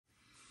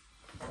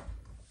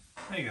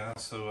Hey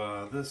guys,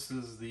 so this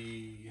is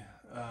the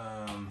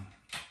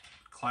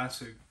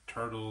classic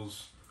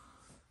Turtles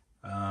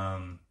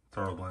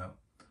turtle blimp.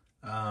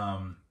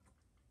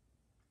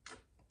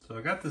 So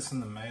I got this in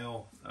the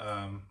mail,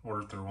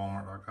 ordered through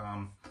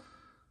Walmart.com.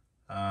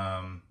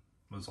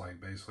 Was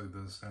like basically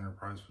this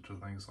Enterprise, which I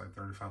think is like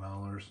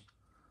 $35.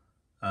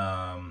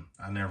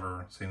 I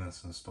never seen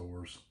this in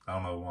stores. I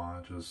don't know why.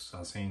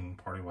 I've seen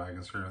party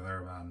wagons here and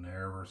there, but I've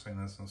never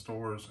seen this in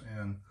stores.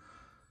 And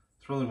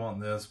I was really wanting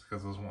this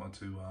because I was wanting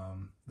to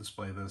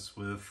display this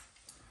with,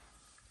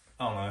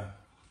 I don't know,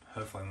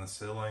 hopefully in the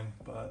ceiling,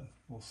 but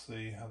we'll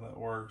see how that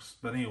works.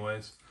 But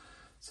anyways,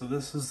 so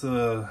this is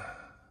I'm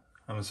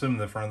assuming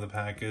the front of the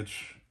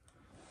package.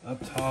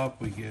 Up top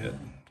we get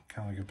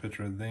kind of like a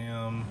picture of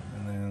them,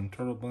 and then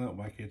Turtle Blimp,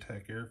 Wacky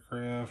Attack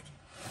Aircraft.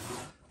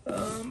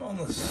 On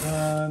the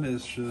side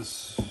is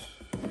just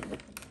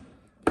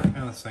kind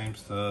of the same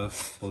stuff,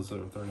 floats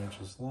over 30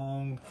 inches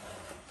long.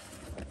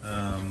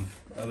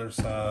 Other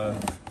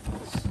side,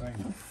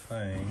 same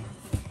thing.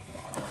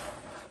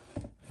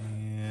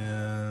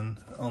 And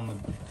on the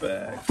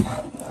back,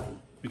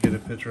 we get a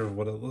picture of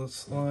what it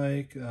looks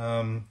like.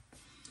 I'm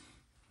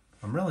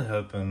really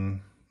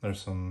hoping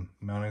there's some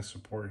mounting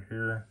support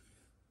here.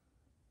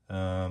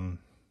 Not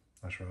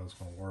sure how it's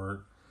going to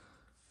work.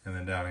 And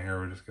then down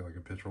here, we just get like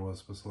a picture of what it's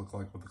supposed to look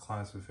like with the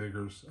classic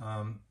figures.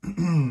 I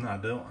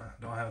don't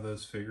have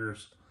those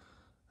figures.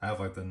 I have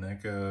like the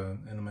NECA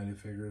animated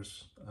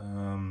figures.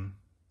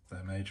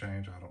 That may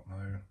change, I don't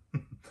know.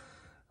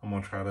 I'm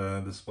gonna try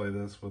to display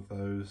this with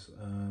those.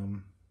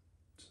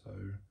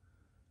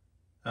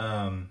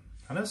 I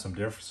know some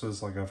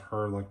differences, like I've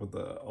heard like with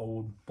the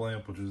old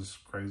blimp, which is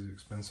crazy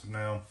expensive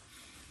now.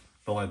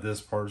 But like this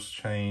part's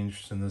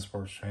changed and this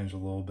part's changed a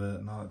little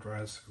bit, not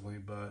drastically,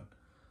 but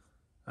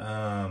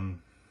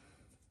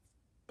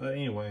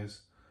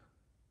anyways,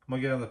 I'm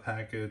gonna get out of the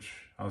package.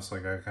 Obviously,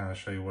 I gotta kind of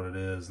show you what it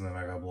is, and then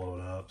I gotta blow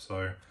it up.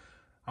 So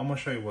I'm gonna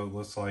show you what it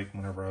looks like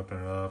whenever I open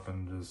it up,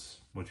 and just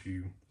what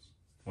you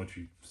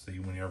see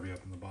whenever you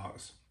open the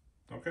box.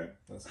 Okay,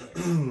 that's it.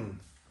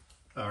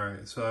 All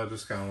right, so I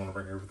just kind of want to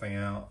bring everything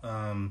out.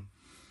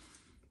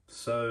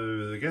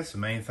 So I guess the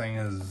main thing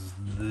is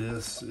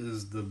this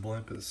is the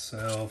blimp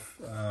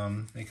itself.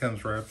 It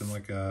comes wrapped in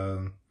like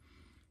a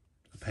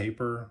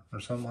paper or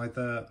something like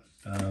that.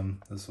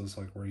 This is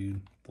like where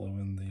you blow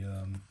in the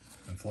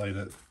inflate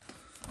it.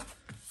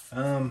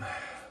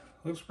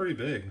 Looks pretty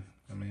big.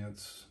 I mean, it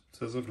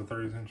says up to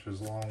 30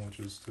 inches long, which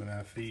is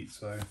 2.5 feet.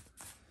 So,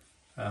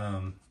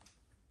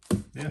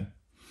 yeah.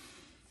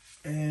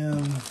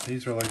 And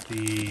these are like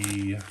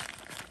the,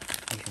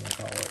 what do you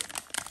call it?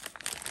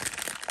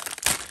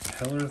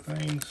 Heller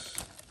things.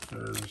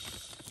 There's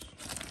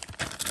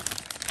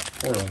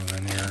 4 of them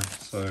in here,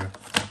 so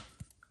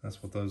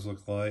that's what those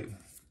look like.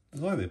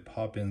 It's like they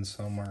pop in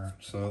somewhere,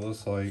 so it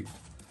looks like,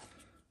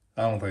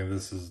 I don't think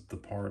this is the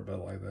part, but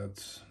like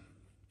that's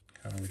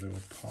kind of what they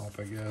would pop,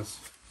 I guess.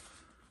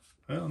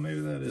 Well,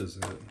 maybe that is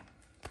it.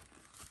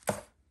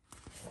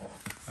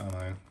 I don't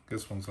know.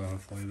 This one's gonna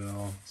inflate it.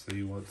 I'll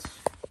see what's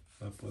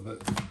up with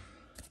it.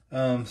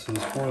 So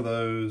there's 4 of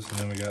those, and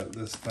then we got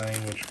this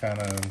thing, which kind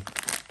of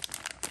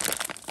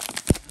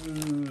I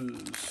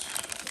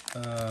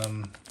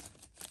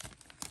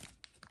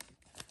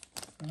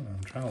don't know,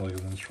 I'm trying to look at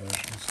the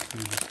instructions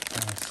too, just to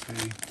kind of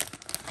see.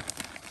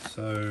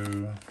 So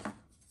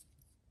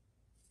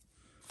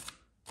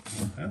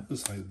I have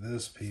this like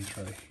this piece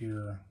right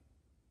here,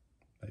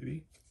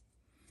 maybe.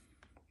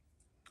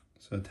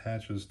 So it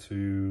attaches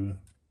to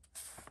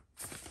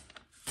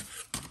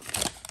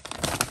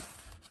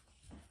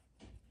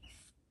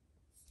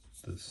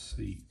the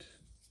seat.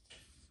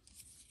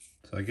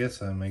 So I guess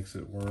that makes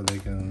it where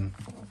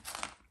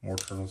more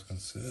turtles can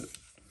sit.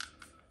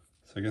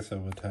 So I guess that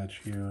would attach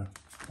here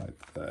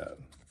like that.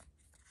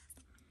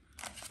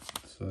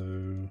 So,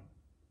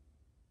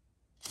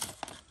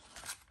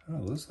 oh,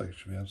 it looks like it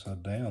should be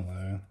upside down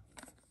though.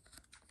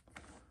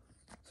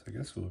 So I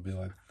guess it would be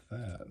like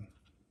that.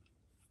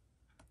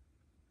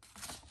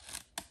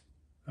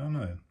 I don't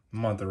know.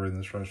 I'm going to read the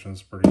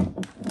instructions pretty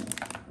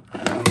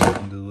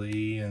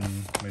easily and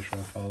make sure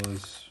I follow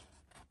this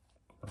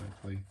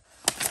correctly.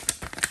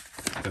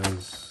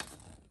 Because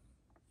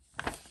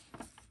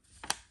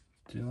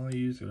do not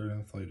use air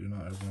inflate, do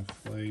not ever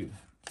inflate.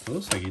 So it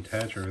looks like you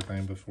attach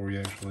everything before you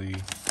actually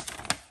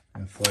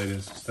inflate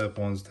it. So step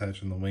 1 is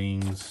attaching the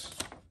wings,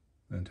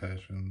 then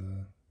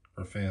attaching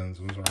or fins,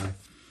 I'm sorry.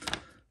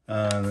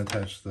 And then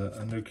attach the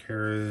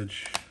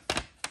undercarriage,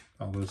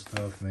 all this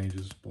stuff, and then you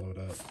just blow it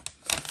up.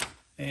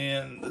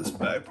 And this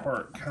back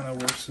part kind of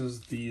works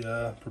as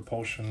the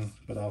propulsion,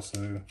 but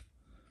also,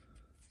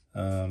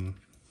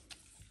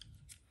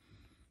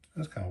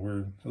 that's kind of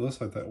weird. It looks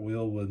like that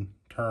wheel would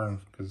turn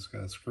because it's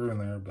got a screw in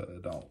there, but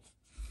it don't.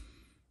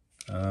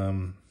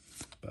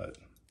 But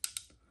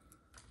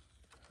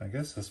I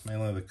guess that's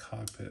mainly the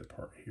cockpit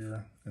part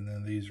here. And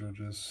then these are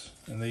just,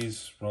 and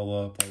these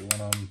roll up like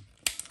when I'm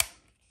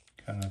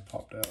kind of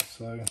popped out.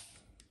 So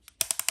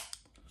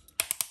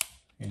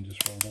you can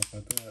just roll it up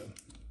like that.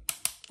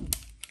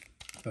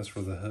 that's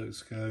where the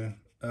hooks go.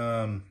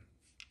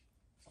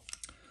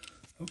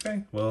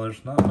 Okay, well,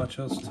 there's not much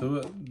else to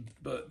it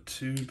but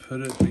to put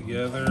it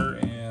together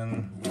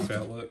and see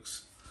how it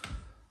looks.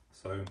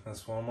 So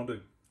that's what I'm gonna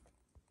do.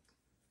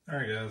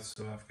 Alright guys,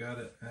 so I've got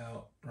it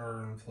out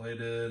or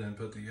inflated and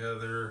put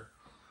together,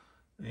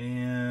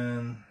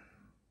 and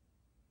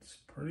that's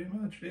pretty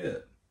much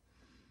it.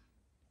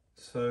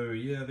 So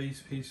yeah,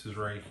 these pieces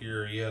right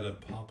here, you had to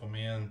pop them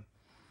in.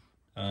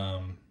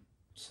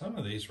 Some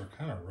of these were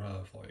kind of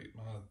rough, like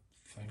my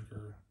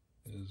finger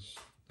is,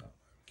 I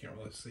can't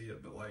really see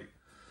it, but like,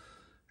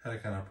 had to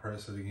kind of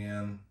press it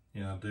again.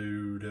 You know, I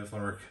do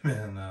definitely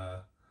recommend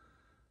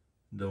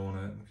doing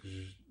it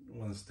because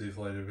when it's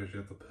deflated, because you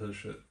have to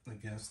push it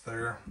against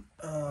there.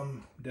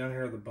 Down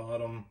here at the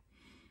bottom,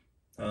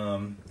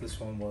 this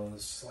one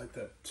was like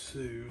that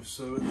too.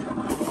 So at the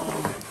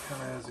bottom, it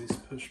kind of has these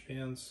push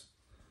pins.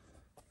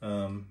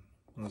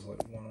 There's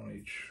like one on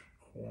each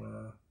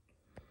corner.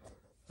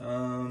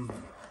 And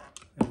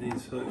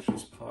these hooks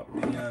just popped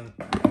in.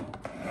 Let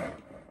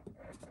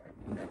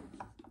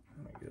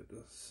me get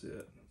this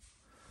sit.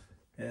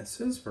 And it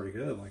sits pretty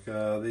good. Like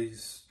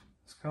these,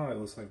 it's kind of like,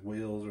 looks like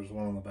wheels. There's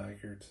one on the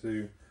back here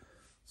too.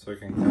 So it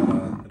can kind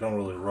of, it don't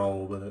really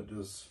roll, but it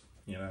just,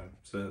 you know,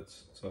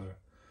 sits. So,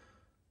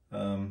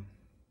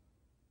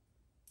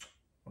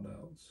 what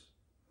else?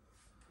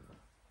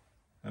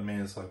 I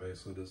mean, it's like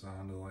basically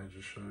designed to like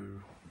just show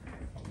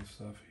all this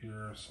stuff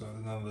here. So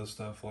none of this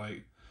stuff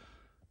like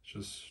it's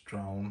just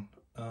drawn.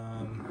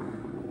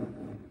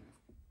 Turn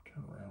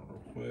around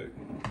real quick.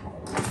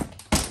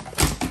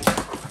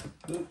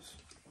 Oops.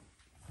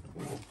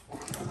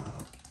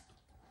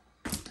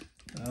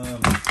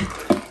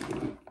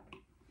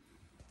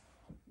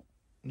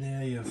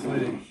 Yeah, you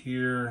inflate it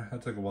here.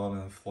 That took a while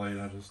to inflate.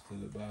 I just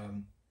did it by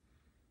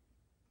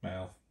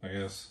mouth, I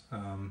guess.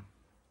 Let's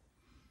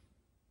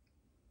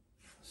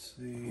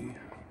see.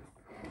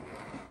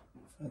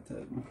 Got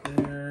that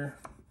there.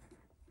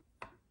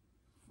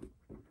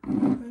 I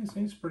think it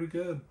seems pretty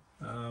good.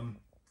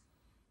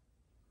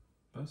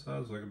 Both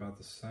sides look about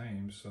the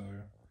same, so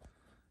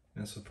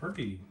and it's a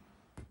pretty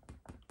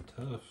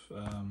tough,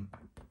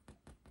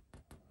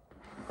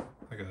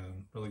 like a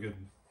really good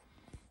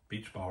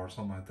beach ball or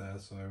something like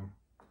that. So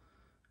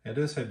it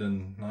does say to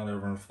not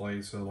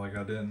overinflate, so like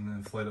I didn't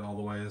inflate it all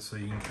the way, so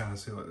you can kind of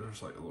see like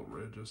there's like little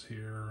ridges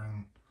here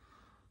and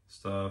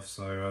stuff.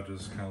 So I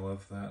just kind of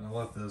left that, and I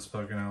left this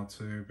poking out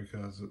too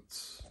because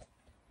it's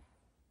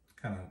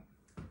kind of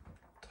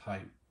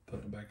tight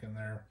putting it back in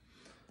there.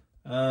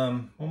 What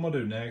I'm gonna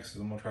do next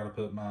is I'm gonna try to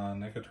put my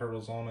NECA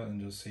turtles on it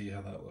and just see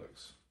how that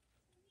looks.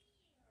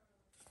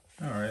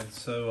 Alright,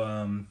 so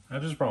I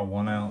just brought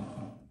one out,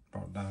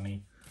 brought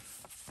Donnie.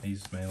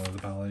 He's mainly the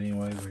pilot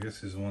anyways. I guess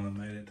he's the one that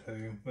made it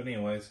too. But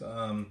anyways,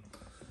 so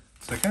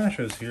it kind of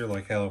shows here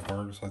like how it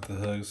works, like the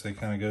hooks, they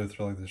kind of go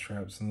through like the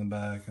straps in the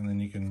back and then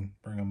you can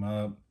bring them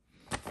up.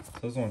 So I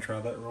just want to try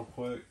that real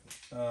quick.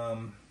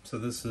 So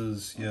this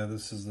is, yeah,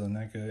 this is the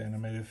NECA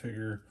animated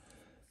figure,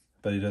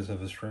 but he does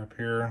have a strap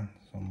here.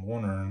 So I'm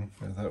wondering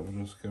if that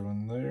will just go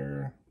in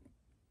there.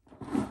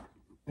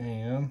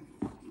 And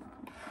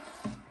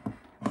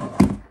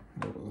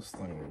look at this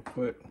thing real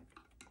quick.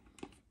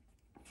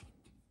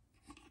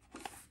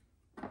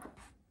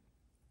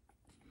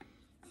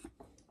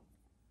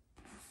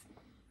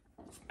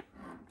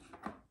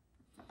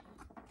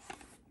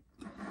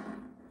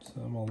 So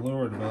I'm gonna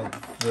lower it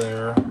about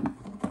there,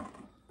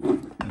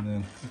 and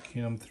then hook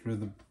him through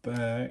the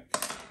back,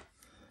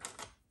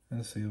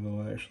 and see if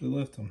it'll actually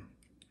lift him.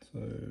 So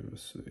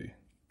let's see.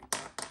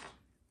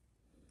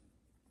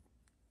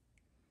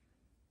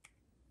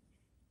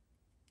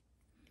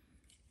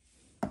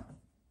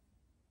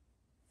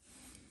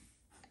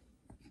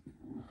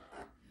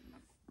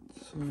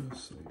 So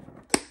let's see.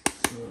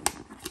 So,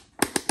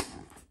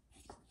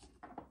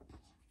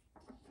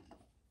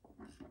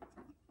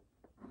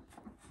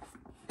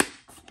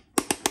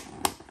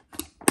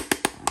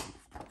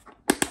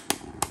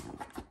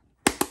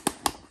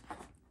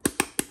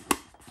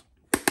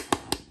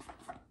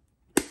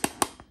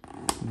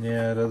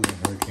 yeah, it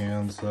doesn't hook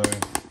in, so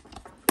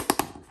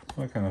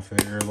I kind of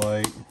figured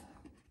like,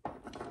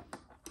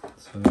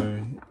 so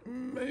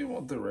maybe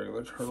want the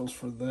regular turtles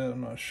for that,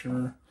 I'm not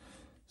sure.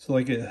 So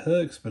like it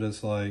hooks, but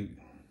it's like,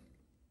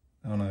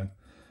 I don't know,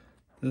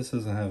 this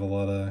doesn't have a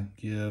lot of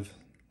give.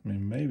 I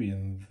mean, maybe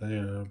in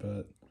there,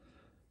 but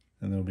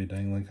then they'll be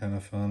dangling kind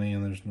of funny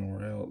and there's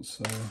nowhere else.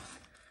 So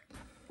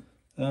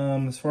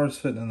as far as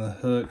fitting in the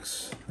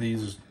hooks,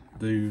 these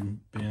do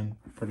bend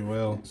pretty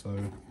well, so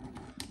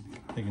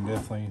you can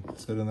definitely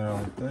sit in there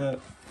like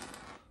that.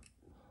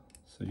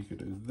 So you could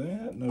do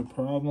that, no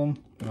problem.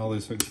 And all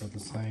these hooks are the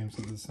same,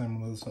 so the same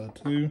on the other side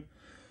too.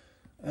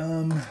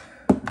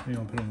 You're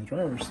gonna put it in the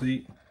driver's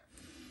seat.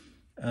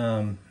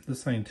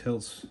 This thing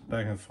tilts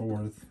back and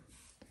forth.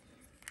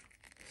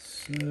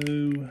 So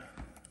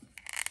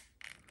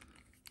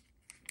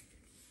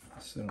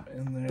set them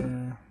in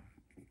there.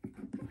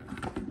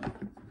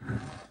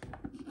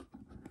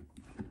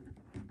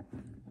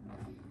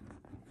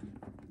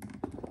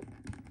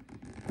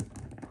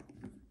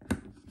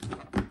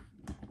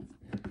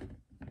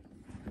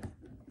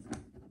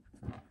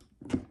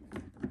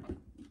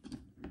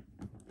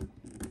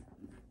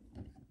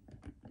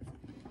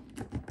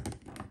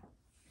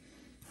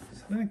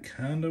 That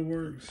kind of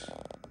works.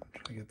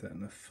 Try to get that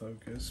into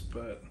focus,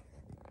 but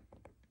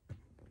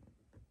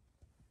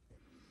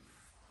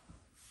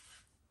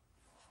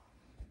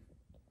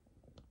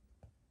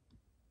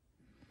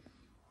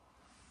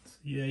so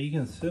yeah, you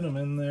can sit them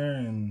in there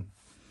and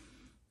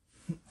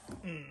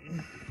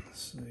let's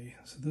see.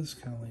 So this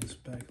kind of leans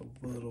back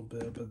a little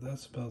bit, but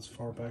that's about as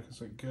far back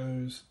as it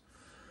goes.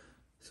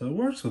 So it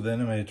works with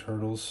anime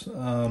turtles.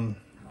 I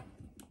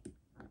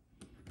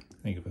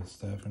think if it's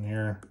stuff in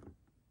here,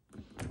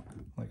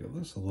 like it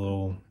looks a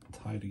little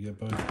tight to get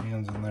both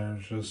hands in there.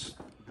 It's just,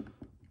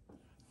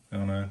 I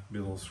don't know, be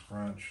a little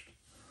scrunched.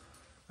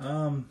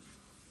 So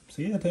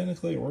yeah,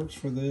 technically it works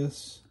for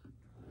this.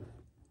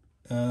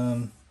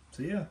 So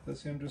yeah,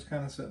 that's him just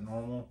kind of sitting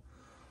normal.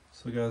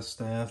 So I got a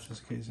staff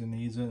just in case he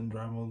needs it and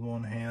driving with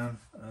one hand.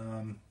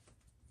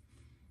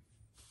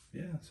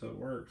 Yeah, so it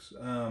works.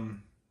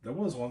 There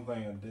was one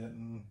thing I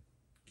didn't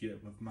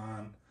get with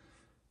mine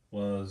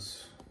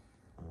was,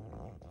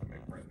 let me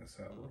bring this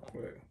out real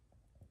quick.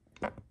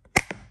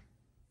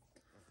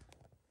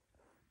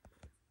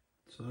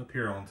 So up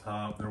here on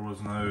top, there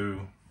was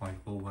no like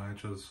little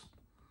latches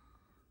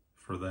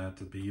for that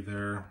to be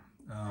there.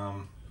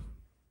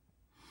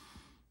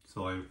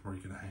 So like where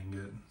you can hang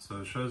it.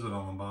 So it shows it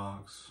on the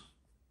box.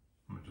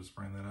 Let me just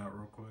bring that out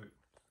real quick.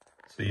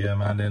 So yeah,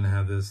 mine didn't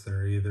have this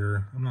there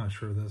either. I'm not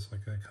sure that's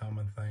like a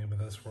common thing, but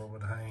that's where it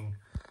would hang.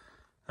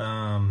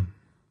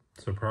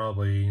 So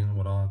probably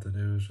what I'll have to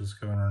do is just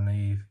go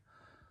underneath,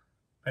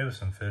 maybe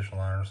some fish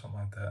line or something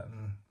like that,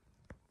 and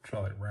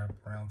try like wrap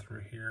around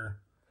through here.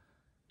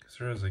 Because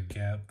there is a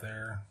gap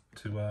there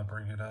to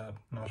bring it up,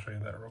 and I'll show you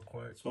that real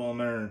quick. So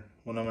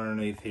when I'm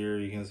underneath here,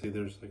 you can see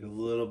there's like a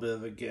little bit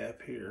of a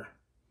gap here.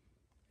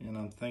 And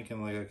I'm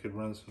thinking like I could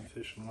run some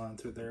fishing line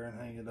through there and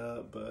hang it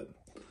up, but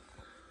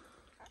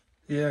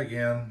yeah,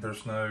 again,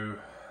 there's no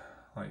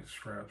like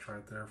straps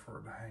right there for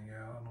it to hang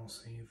out. I don't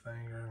see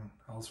anything, or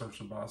I'll search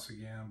the box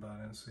again, but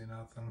I didn't see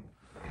nothing.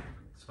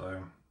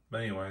 So,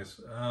 but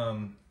anyways,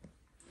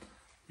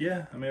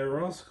 yeah, I mean,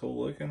 overall's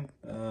cool looking.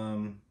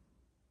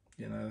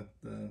 You know,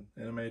 the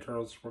anime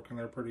turtles working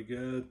there pretty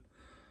good.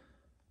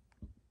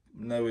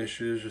 No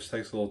issues, just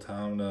takes a little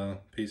time to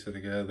piece it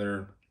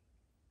together.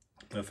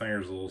 My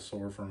finger's a little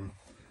sore from,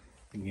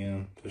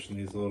 again, pushing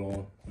these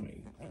little, let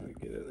me try to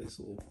get it, these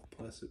little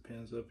plastic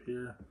pins up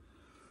here.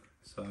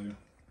 So,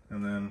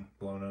 and then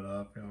blowing it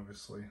up,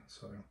 obviously.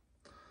 So,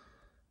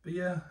 but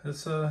yeah,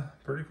 it's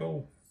pretty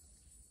cool.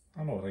 I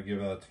don't know what I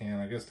give out of 10.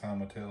 I guess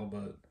time will tell,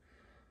 but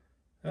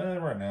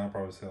right now I'll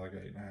probably say like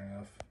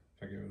 8.5 if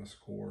I give it a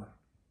score.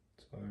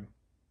 So,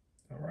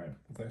 all right.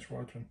 Well, thanks for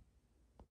watching.